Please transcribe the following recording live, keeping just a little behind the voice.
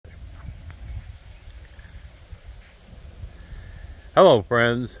Hello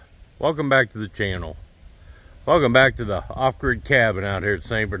friends, welcome back to the channel. Welcome back to the off-grid cabin out here at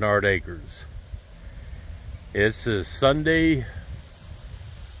St. Bernard Acres. This is Sunday,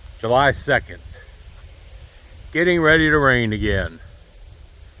 July 2nd. Getting ready to rain again.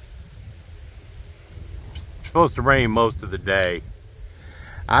 It's supposed to rain most of the day.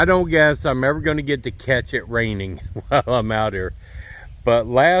 I don't guess I'm ever going to get to catch it raining while I'm out here. But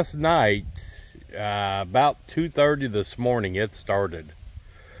last night, about 2:30 this morning, it started.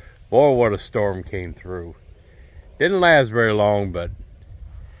 Boy, what a storm came through. Didn't last very long, but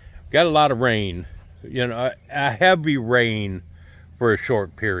got a lot of rain. You know, a heavy rain for a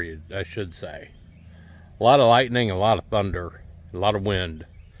short period, I should say. A lot of lightning, a lot of thunder, a lot of wind.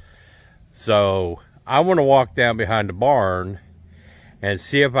 So I want to walk down behind the barn and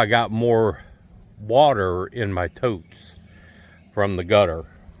see if I got more water in my totes from the gutter.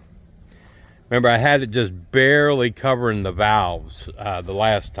 Remember, I had it just barely covering the valves the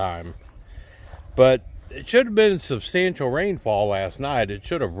last time. But it should have been substantial rainfall last night. It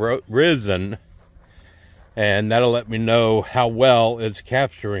should have risen. And that'll let me know how well it's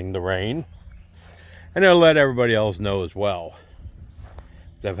capturing the rain. And it'll let everybody else know as well.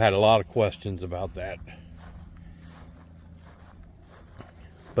 I've had a lot of questions about that.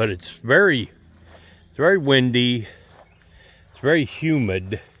 But it's very windy. It's very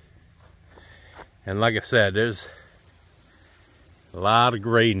humid. And like I said, there's a lot of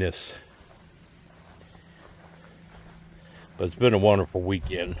grayness. But it's been a wonderful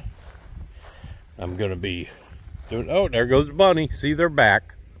weekend. I'm going to be doing... Oh, there goes the bunny. See, they're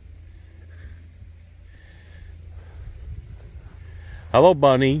back. Hello,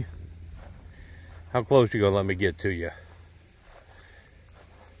 bunny. How close you going to let me get to you?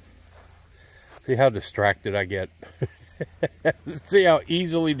 See how distracted I get? See how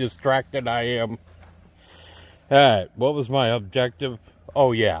easily distracted I am? Alright, what was my objective?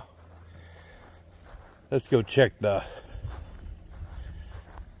 Oh yeah. Let's go check the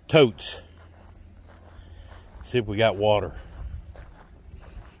totes. See if we got water.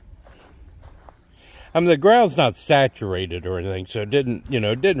 I mean, the ground's not saturated or anything, so it didn't,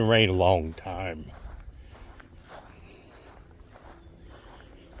 it didn't rain a long time.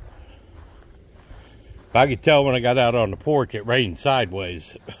 If I could tell when I got out on the porch, it rained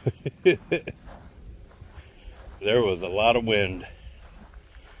sideways. There was a lot of wind.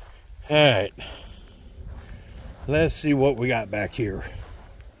 Alright. Let's see what we got back here.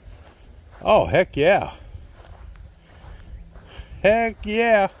 Oh, heck yeah. Heck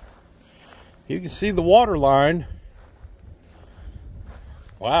yeah. You can see the water line.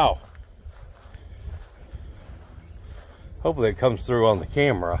 Wow. Hopefully it comes through on the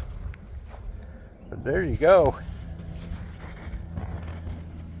camera. But there you go.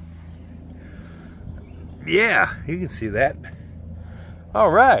 Yeah, you can see that.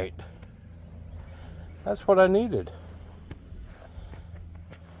 All right. That's what I needed.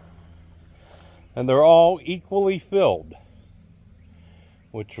 And they're all equally filled,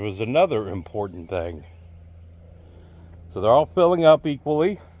 which was another important thing. So they're all filling up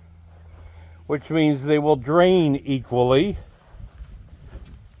equally, which means they will drain equally.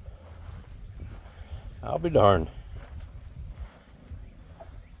 I'll be darned.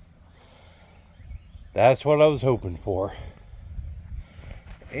 That's what I was hoping for.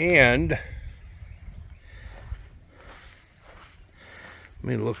 And let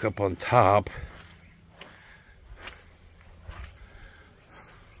me look up on top.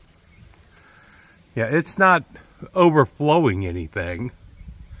 Yeah, it's not overflowing anything.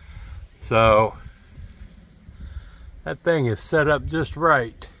 So that thing is set up just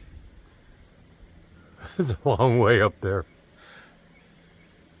right. It's a long way up there.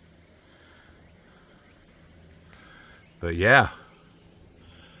 But yeah,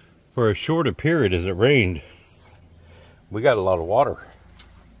 for as short a period as it rained, we got a lot of water.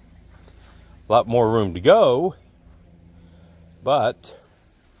 A lot more room to go, but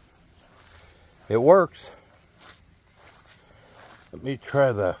it works. Let me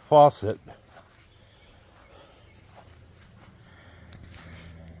try the faucet.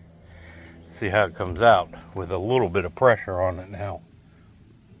 See how it comes out with a little bit of pressure on it now.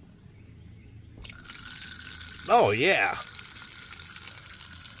 Oh yeah.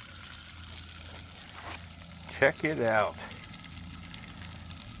 Check it out.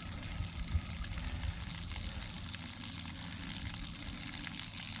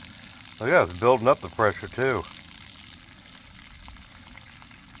 Look at it, it's building up the pressure too.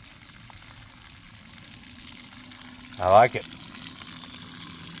 I like it.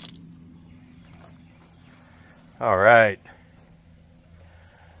 All right.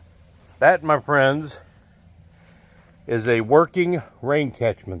 That, my friends, is a working rain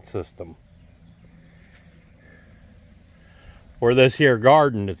catchment system for this here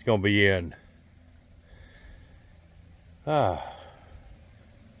garden it's going to be in. I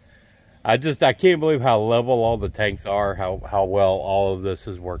can't believe how level all the tanks are, how well all of this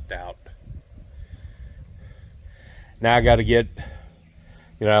has worked out. Now I got to get,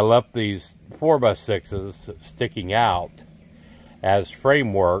 I left these 4x6s sticking out as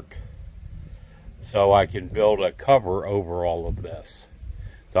framework so I can build a cover over all of this.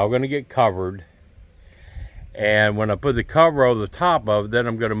 It's all going to get covered, and when I put the cover over the top of it, then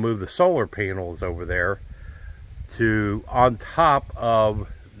I'm going to move the solar panels over there to on top of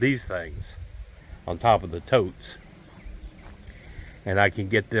these things, on top of the totes, and I can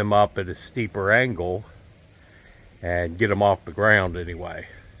get them up at a steeper angle and get them off the ground anyway.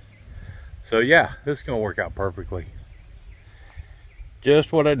 So yeah, this is going to work out perfectly.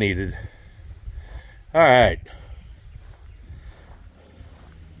 Just what I needed. All right.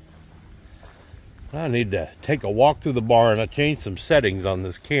 I need to take a walk through the barn. I changed some settings on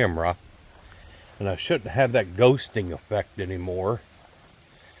this camera, and I shouldn't have that ghosting effect anymore.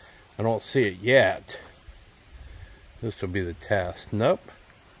 I don't see it yet. This will be the test. Nope.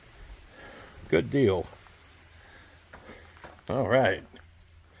 Good deal. All right.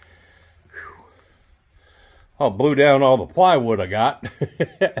 I blew down all the plywood I got.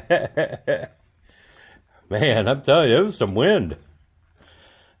 Man, I'm telling you, it was some wind.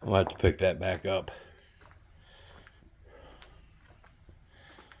 I'll have to pick that back up.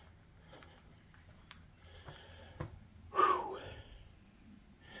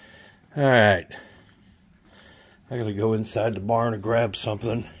 All right. I gotta go inside the barn and grab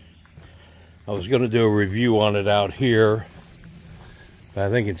something. I was gonna do a review on it out here, but I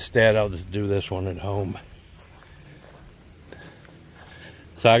think instead I'll just do this one at home.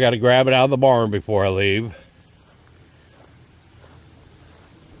 So I gotta grab it out of the barn before I leave.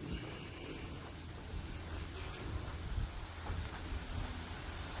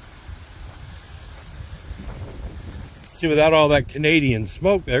 See, without all that Canadian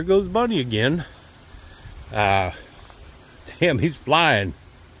smoke, there goes Bunny again. Damn, he's flying.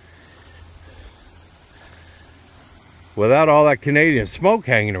 Without all that Canadian smoke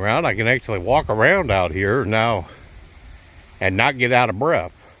hanging around, I can actually walk around out here now and not get out of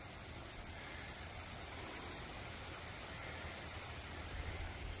breath.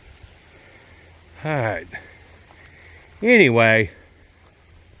 All right. Anyway,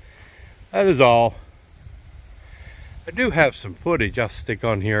 that is all. I do have some footage I'll stick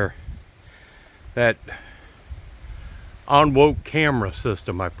on here. That on-woke camera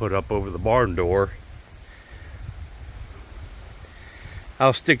system I put up over the barn door.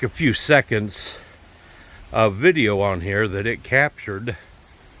 I'll stick a few seconds of video on here that it captured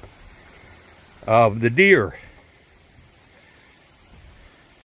of the deer.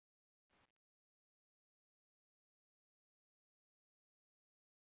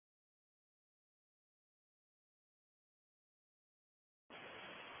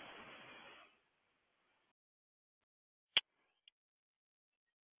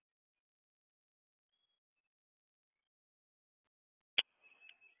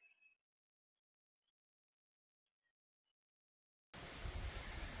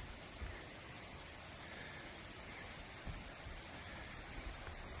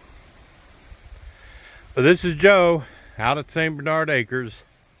 But this is Joe out at St. Bernard Acres.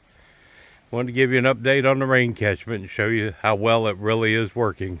 Wanted to give you an update on the rain catchment and show you how well it really is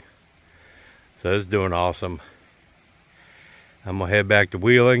working. So it's doing awesome. I'm gonna head back to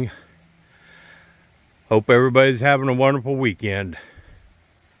Wheeling. Hope everybody's having a wonderful weekend.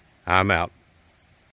 I'm out.